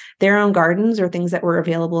 Their own gardens or things that were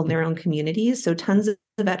available in their own communities. So tons of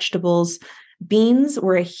vegetables. Beans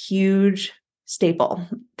were a huge staple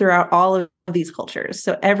throughout all of these cultures.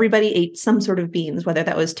 So everybody ate some sort of beans, whether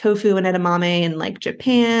that was tofu and edamame in like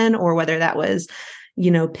Japan, or whether that was,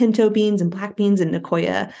 pinto beans and black beans in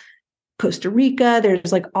Nicoya, Costa Rica.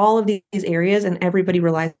 There's like all of these areas, and everybody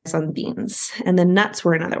relies on beans. And then nuts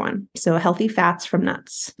were another one. So healthy fats from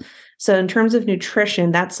nuts. So in terms of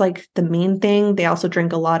nutrition, that's like the main thing. They also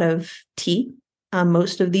drink a lot of tea.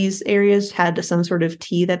 Most of these areas had some sort of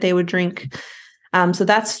tea that they would drink. So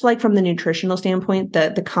that's like from the nutritional standpoint,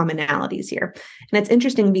 the commonalities here. And it's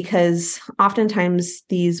interesting because oftentimes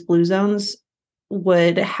these blue zones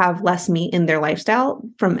would have less meat in their lifestyle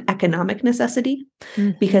from economic necessity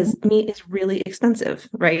because meat is really expensive,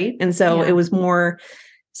 right? And so it was more,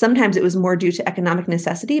 sometimes it was more due to economic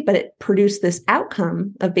necessity, but it produced this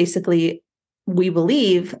outcome of basically, we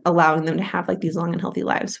believe, allowing them to have like these long and healthy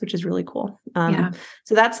lives, which is really cool.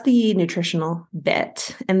 So that's the nutritional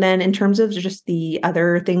bit. And then in terms of just the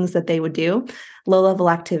other things that they would do, low level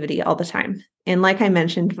activity all the time. And like I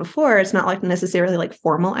mentioned before, it's not like necessarily like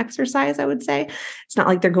formal exercise, I would say. It's not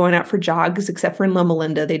like they're going out for jogs, except for in Loma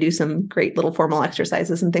Linda, they do some great little formal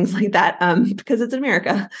exercises and things like that because it's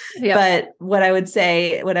America. Yep. But what I would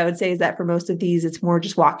say is that for most of these, it's more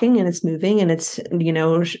just walking and it's moving and it's,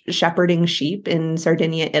 shepherding sheep in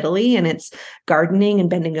Sardinia, Italy, and it's gardening and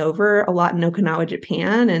bending over a lot in Okinawa,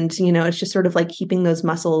 Japan. And, it's just sort of like keeping those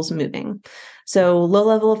muscles moving. So low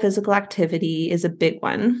level of physical activity is a big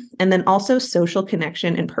one. And then also social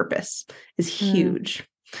connection and purpose is huge.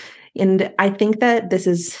 And I think that this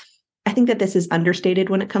is understated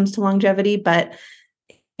when it comes to longevity, but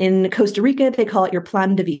in Costa Rica, they call it your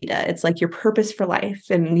plan de vida. It's like your purpose for life.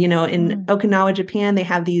 And, in Okinawa, Japan, they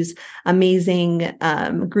have these amazing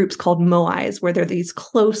groups called moais, where they're these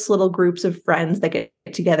close little groups of friends that get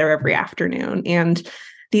together every afternoon. And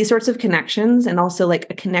these sorts of connections, and also like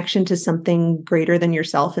a connection to something greater than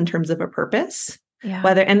yourself in terms of a purpose.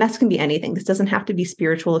 And that can be anything. This doesn't have to be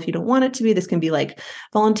spiritual if you don't want it to be. This can be like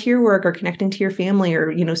volunteer work or connecting to your family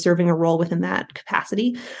or, serving a role within that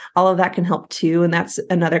capacity. All of that can help too. And that's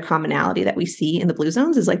another commonality that we see in the blue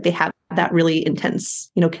zones is like they have that really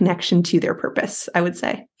intense, connection to their purpose, I would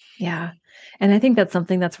say. Yeah. And I think that's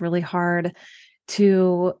something that's really hard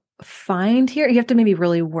to find here. You have to maybe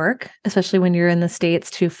really work, especially when you're in the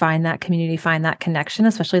States, to find that community, find that connection,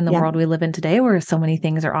 especially in the world we live in today where so many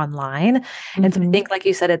things are online. And so I think, like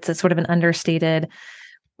you said, it's a sort of an understated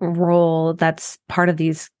role that's part of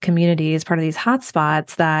these communities, part of these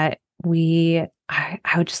hotspots that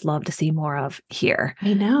I would just love to see more of here.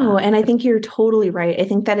 I know. And I think you're totally right. I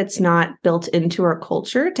think that it's not built into our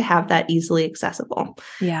culture to have that easily accessible.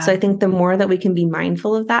 Yeah. So I think the more that we can be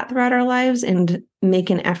mindful of that throughout our lives and make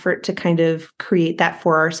an effort to kind of create that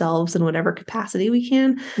for ourselves in whatever capacity we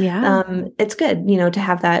can. It's good, to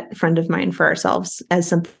have that front of mind for ourselves as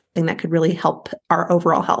something that could really help our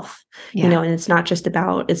overall health, and it's not just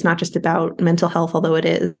about mental health, although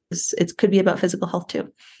it could be about physical health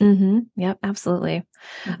too. Yep, absolutely.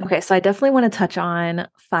 Okay. So I definitely want to touch on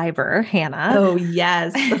fiber, Hannah. Oh,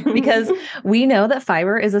 yes. Because we know that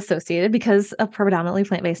fiber is associated, because a predominantly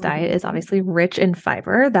plant-based diet is obviously rich in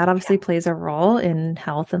fiber. That obviously plays a role in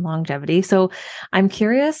health and longevity. So I'm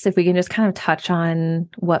curious if we can just kind of touch on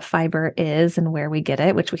what fiber is and where we get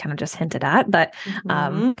it, which we kind of just hinted at, but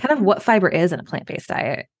kind of what fiber is in a plant-based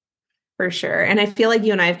diet. For sure. And I feel like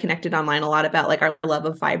you and I have connected online a lot about like our love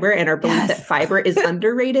of fiber and our belief that fiber is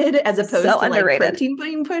underrated as opposed to like protein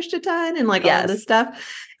being pushed a ton and like all of this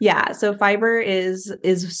stuff. Yeah. So fiber is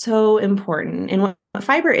so important. And what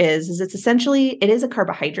fiber is it's essentially, it is a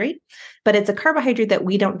carbohydrate, but it's a carbohydrate that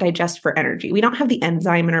we don't digest for energy. We don't have the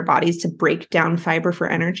enzyme in our bodies to break down fiber for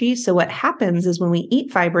energy. So what happens is when we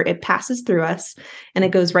eat fiber, it passes through us and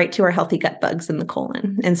it goes right to our healthy gut bugs in the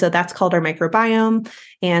colon. And so that's called our microbiome,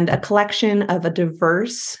 and a collection of a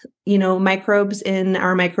diverse, microbes in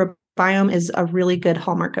our microbiome is a really good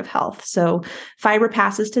hallmark of health. So fiber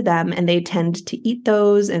passes to them and they tend to eat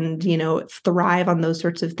those and, thrive on those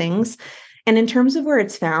sorts of things. And in terms of where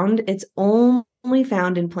it's found, it's only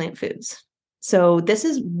found in plant foods. So this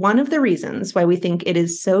is one of the reasons why we think it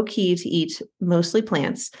is so key to eat mostly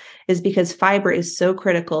plants, is because fiber is so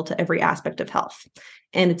critical to every aspect of health.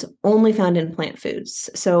 And it's only found in plant foods.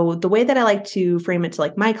 So the way that I like to frame it to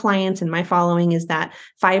like my clients and my following is that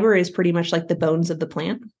fiber is pretty much like the bones of the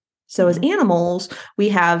plant. So as animals, we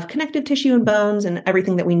have connective tissue and bones and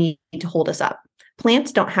everything that we need to hold us up.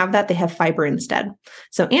 Plants don't have that. They have fiber instead.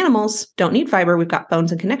 So animals don't need fiber. We've got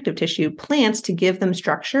bones and connective tissue. Plants, to give them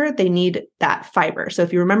structure, they need that fiber. So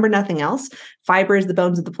if you remember nothing else, fiber is the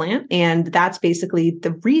bones of the plant. And that's basically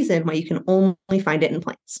the reason why you can only find it in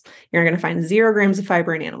plants. You're going to find 0 grams of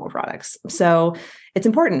fiber in animal products. So it's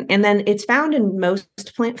important. And then it's found in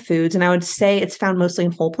most plant foods. And I would say it's found mostly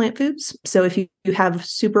in whole plant foods. So if you have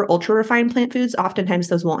super ultra refined plant foods, oftentimes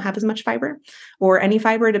those won't have as much fiber or any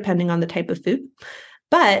fiber, depending on the type of food.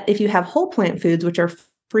 But if you have whole plant foods, which are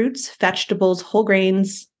fruits, vegetables, whole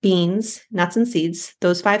grains, beans, nuts, and seeds,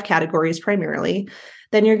 those 5 categories primarily,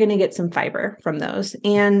 then you're going to get some fiber from those.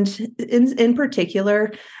 And in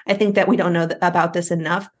particular, I think that we don't know about this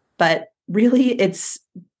enough, but really it's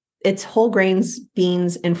whole grains,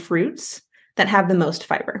 beans, and fruits that have the most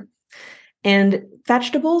fiber. And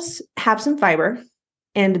vegetables have some fiber,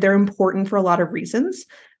 and they're important for a lot of reasons,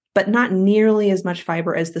 but not nearly as much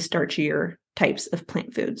fiber as the starchier types of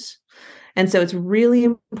plant foods. And so it's really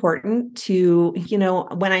important to,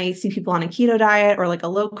 when I see people on a keto diet or like a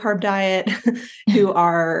low carb diet who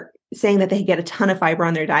are saying that they get a ton of fiber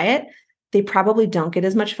on their diet, they probably don't get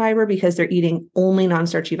as much fiber because they're eating only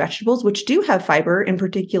non-starchy vegetables, which do have fiber, in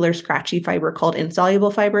particular scratchy fiber called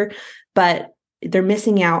insoluble fiber, but they're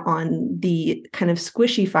missing out on the kind of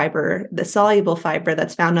squishy fiber, the soluble fiber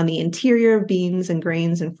that's found on the interior of beans and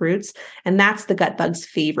grains and fruits. And that's the gut bug's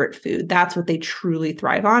favorite food. That's what they truly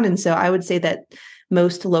thrive on. And so I would say that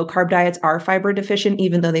most low carb diets are fiber deficient,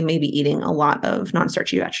 even though they may be eating a lot of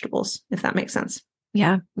non-starchy vegetables, if that makes sense.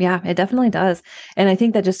 Yeah, it definitely does. And I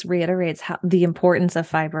think that just reiterates the importance of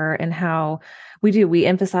fiber and how we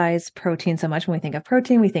emphasize protein so much. When we think of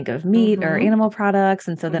protein, we think of meat or animal products.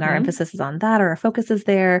 And so then our emphasis is on that, or our focus is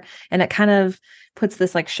there. And it kind of puts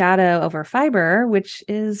this like shadow over fiber, which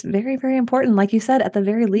is very, very important. Like you said, at the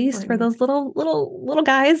very least, for those little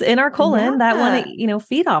guys in our colon that want to,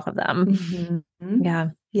 feed off of them. Yeah.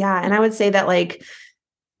 And I would say that like,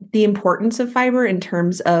 the importance of fiber in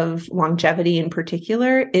terms of longevity in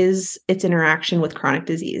particular is its interaction with chronic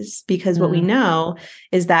disease, because what we know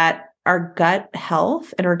is that our gut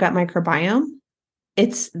health and our gut microbiome,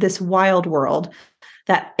 it's this wild world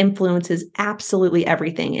that influences absolutely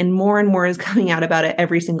everything. And more is coming out about it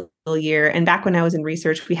every single year. And back when I was in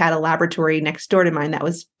research, we had a laboratory next door to mine that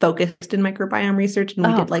was focused in microbiome research. And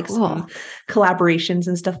we did like some collaborations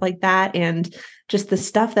and stuff like that. And just the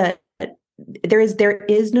stuff that there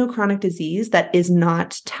is no chronic disease that is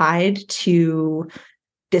not tied to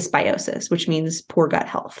dysbiosis, which means poor gut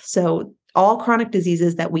health. So all chronic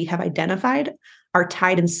diseases that we have identified are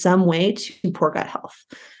tied in some way to poor gut health.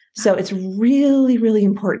 So it's really, really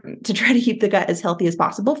important to try to keep the gut as healthy as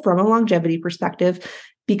possible from a longevity perspective,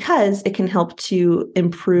 because it can help to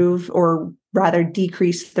improve, or rather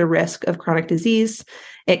decrease, the risk of chronic disease.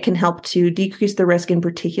 It can help to decrease the risk in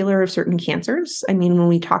particular of certain cancers. I mean, when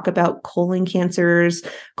we talk about colon cancers,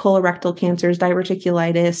 colorectal cancers,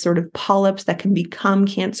 diverticulitis, sort of polyps that can become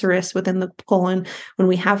cancerous within the colon, when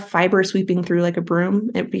we have fiber sweeping through like a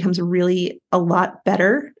broom, it becomes really a lot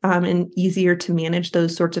better and easier to manage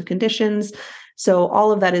those sorts of conditions. So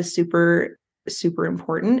all of that is super, super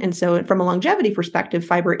important. And so from a longevity perspective,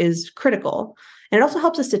 fiber is critical. And it also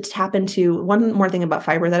helps us to tap into, one more thing about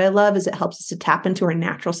fiber that I love is it helps us to tap into our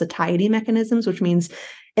natural satiety mechanisms, which means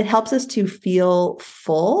it helps us to feel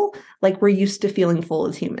full, like we're used to feeling full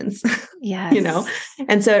as humans. Yes.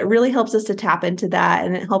 And so it really helps us to tap into that.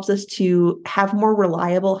 And it helps us to have more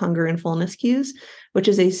reliable hunger and fullness cues, which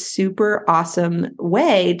is a super awesome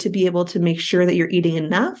way to be able to make sure that you're eating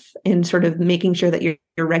enough and sort of making sure that you're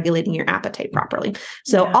regulating your appetite properly.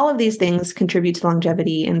 So all of these things contribute to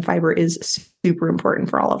longevity, and fiber is super important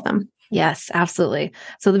for all of them. Yes, absolutely.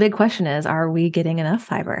 So the big question is, are we getting enough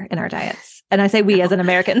fiber in our diets? And I say we as in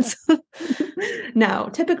Americans. No,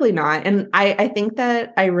 typically not. And I think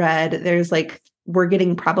that I read we're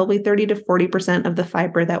getting probably 30 to 40% of the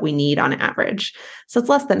fiber that we need on average. So it's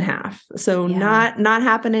less than half. So not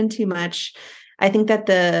happening too much. I think that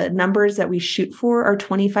the numbers that we shoot for are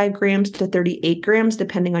 25 grams to 38 grams,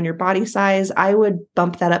 depending on your body size. I would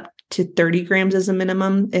bump that up to 30 grams as a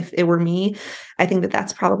minimum if it were me. I think that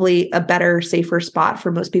that's probably a better, safer spot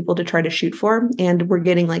for most people to try to shoot for. And we're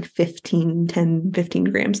getting like 15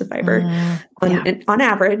 grams of fiber on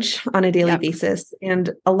average on a daily basis.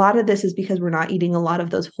 And a lot of this is because we're not eating a lot of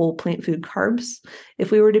those whole plant food carbs.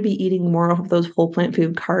 If we were to be eating more of those whole plant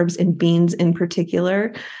food carbs, and beans in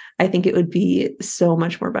particular, I think it would be so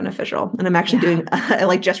much more beneficial. And I'm actually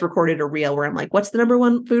I just recorded a reel where I'm like, what's the number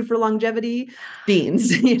one food for longevity?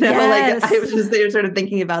 Beans. Like I was just there sort of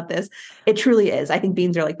thinking about this. It truly is. I think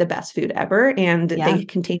beans are like the best food ever. And they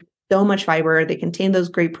contain so much fiber. They contain those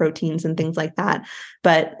great proteins and things like that.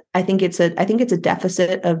 But I think it's a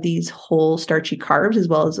deficit of these whole starchy carbs, as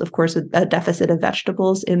well as, of course, a deficit of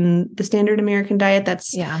vegetables in the standard American diet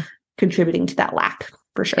that's contributing to that lack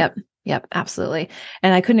for sure. Yep, absolutely.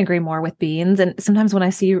 And I couldn't agree more with beans. And sometimes when I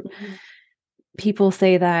see people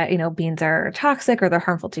say that, beans are toxic or they're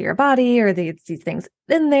harmful to your body, or these things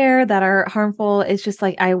in there that are harmful, it's just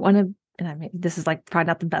like, I want to and I mean, this is like probably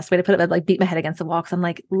not the best way to put it, but like beat my head against the wall. Cause I'm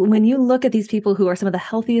like, when you look at these people who are some of the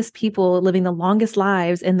healthiest people living the longest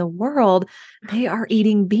lives in the world, they are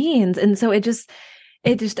eating beans. And so and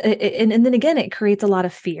then again, it creates a lot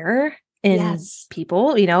of fear in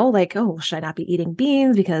people, like, oh, should I not be eating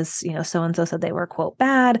beans because, so-and-so said they were, quote,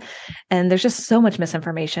 bad. And there's just so much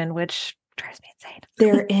misinformation, which drives me insane.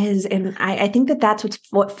 There is. And I think that that's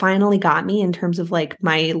what finally got me in terms of like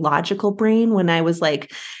my logical brain when I was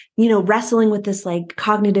like, wrestling with this like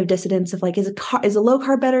cognitive dissonance of like, is a low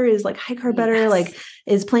carb better? Is like high carb better? Like,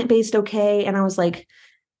 is plant-based okay? And I was like,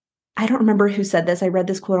 I don't remember who said this. I read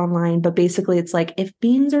this quote online, but basically it's like, if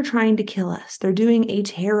beans are trying to kill us, they're doing a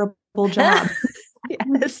terrible job.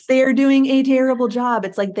 Yes. They are doing a terrible job.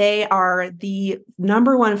 It's like they are the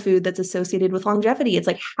number one food that's associated with longevity. It's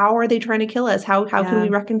like, how are they trying to kill us? How can we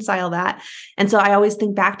reconcile that? And so I always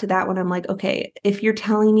think back to that when I'm like, okay, if you're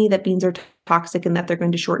telling me that beans are toxic and that they're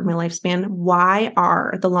going to shorten my lifespan, why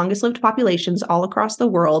are the longest lived populations all across the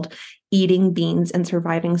world eating beans and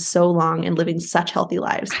surviving so long and living such healthy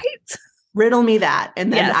lives? Right. Riddle me that,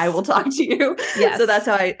 and then I will talk to you. Yes. So that's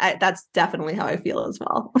how that's definitely how I feel as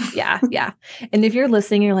well. Yeah. And if you're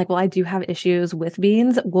listening, you're like, well, I do have issues with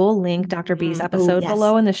beans. We'll link Dr. B's episode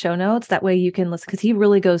below in the show notes. That way you can listen, because he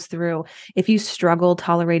really goes through, if you struggle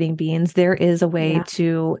tolerating beans, there is a way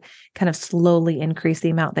to kind of slowly increase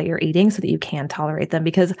the amount that you're eating so that you can tolerate them.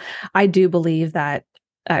 Because I do believe that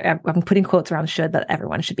I'm putting quotes around that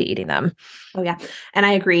everyone should be eating them. Oh yeah. And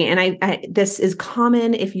I agree. And I this is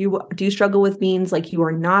common. If you do struggle with beans, like you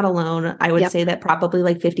are not alone. I would say that probably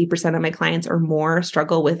like 50% of my clients or more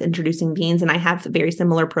struggle with introducing beans. And I have very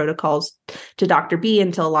similar protocols to Dr. B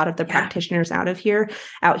and to a lot of the practitioners out here.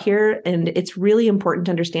 And it's really important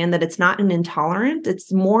to understand that it's not an intolerance.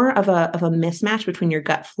 It's more of a mismatch between your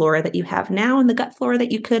gut flora that you have now and the gut flora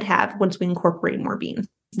that you could have once we incorporate more beans.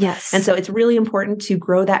 Yes. And so it's really important to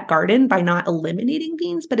grow that garden by not eliminating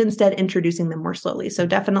beans, but instead introducing them more slowly. So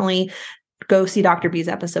definitely go see Dr. B's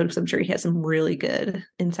episode because I'm sure he has some really good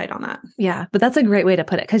insight on that. Yeah, but that's a great way to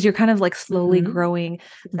put it because you're kind of like slowly growing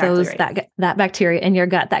that bacteria in your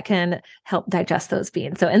gut that can help digest those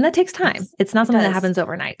beans. So, and that takes time. It's not something that happens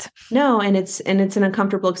overnight. No, and it's an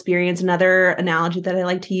uncomfortable experience. Another analogy that I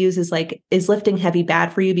like to use is like, is lifting heavy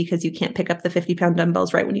bad for you because you can't pick up the 50-pound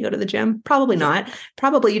dumbbells right when you go to the gym? Probably not.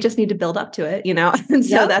 Probably you just need to build up to it, And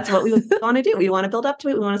so that's what we want to do. We want to build up to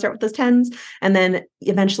it. We want to start with those 10s, and then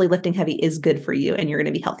eventually lifting heavy is good for you and you're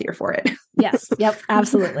going to be healthier for it. Yes. Yep.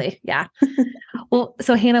 Absolutely. Yeah. Well,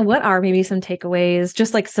 so Hannah, what are maybe some takeaways,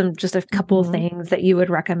 just a couple of things that you would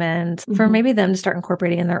recommend for maybe them to start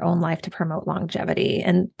incorporating in their own life to promote longevity?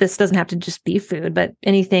 And this doesn't have to just be food, but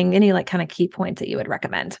any like kind of key points that you would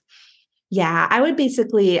recommend? Yeah, I would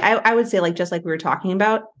basically, I would say like, just like we were talking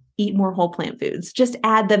about, eat more whole plant foods, just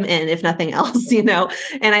add them in, if nothing else,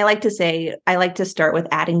 And I like to start with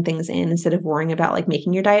adding things in instead of worrying about like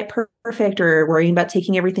making your diet perfect or worrying about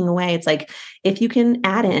taking everything away. It's like, if you can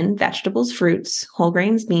add in vegetables, fruits, whole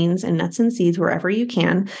grains, beans, and nuts and seeds wherever you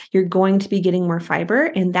can, you're going to be getting more fiber,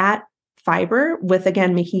 and that fiber, with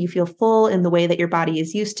again making you feel full in the way that your body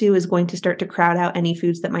is used to, is going to start to crowd out any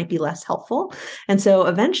foods that might be less helpful. And so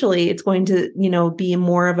eventually it's going to, be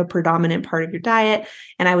more of a predominant part of your diet.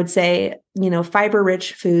 And I would say, fiber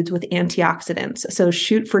rich foods with antioxidants. So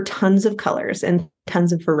shoot for tons of colors and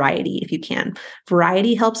tons of variety if you can.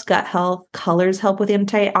 Variety helps gut health. Colors help with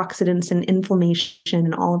antioxidants and inflammation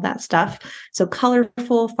and all of that stuff. So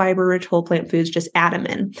colorful, fiber rich whole plant foods, just add them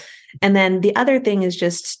in. And then the other thing is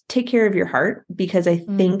just take care of your heart, because I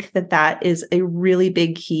think that is a really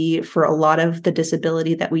big key for a lot of the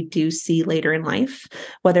disability that we do see later in life,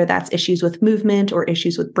 whether that's issues with movement or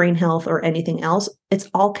issues with brain health or anything else. It's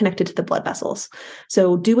all connected to the blood vessels.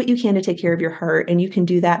 So do what you can to take care of your heart. And you can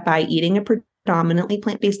do that by eating a predominantly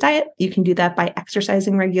plant-based diet. You can do that by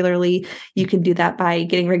exercising regularly. You can do that by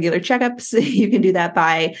getting regular checkups. You can do that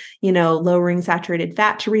by, lowering saturated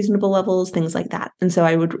fat to reasonable levels, things like that. And so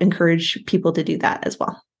I would encourage people to do that as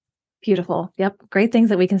well. Beautiful. Yep. Great things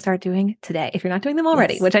that we can start doing today if you're not doing them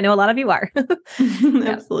already, which I know a lot of you are.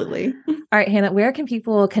 Absolutely. All right, Hannah, where can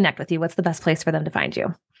people connect with you? What's the best place for them to find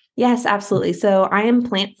you? Yes, absolutely. So I am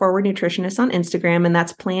Plant Forward Nutritionist on Instagram, and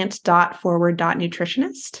that's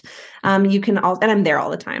plant.forward.nutritionist. You can and I'm there all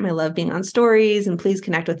the time. I love being on stories, and please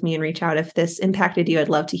connect with me and reach out if this impacted you. I'd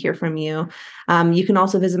love to hear from you. You can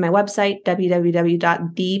also visit my website,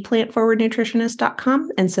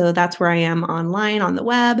 www.theplanforwardnutritionist.com. And so that's where I am online on the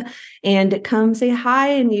web, and come say hi,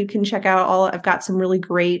 and you can check out I've got some really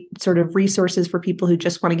great sort of resources for people who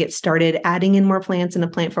just want to get started adding in more plants in a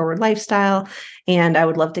plant forward lifestyle. And I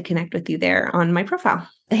would love to connect with you there on my profile.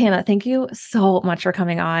 Hannah, thank you so much for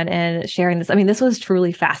coming on and sharing this. I mean, this was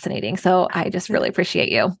truly fascinating. So I just really appreciate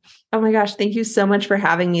you. Oh my gosh, thank you so much for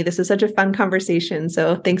having me. This is such a fun conversation.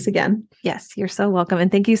 So thanks again. Yes, you're so welcome. And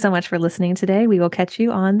thank you so much for listening today. We will catch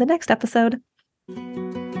you on the next episode.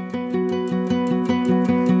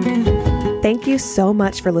 Thank you so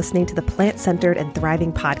much for listening to the Plant-Centered and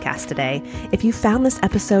Thriving podcast today. If you found this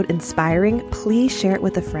episode inspiring, please share it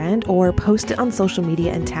with a friend or post it on social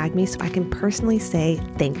media and tag me so I can personally say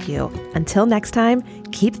thank you. Until next time,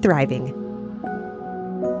 keep thriving.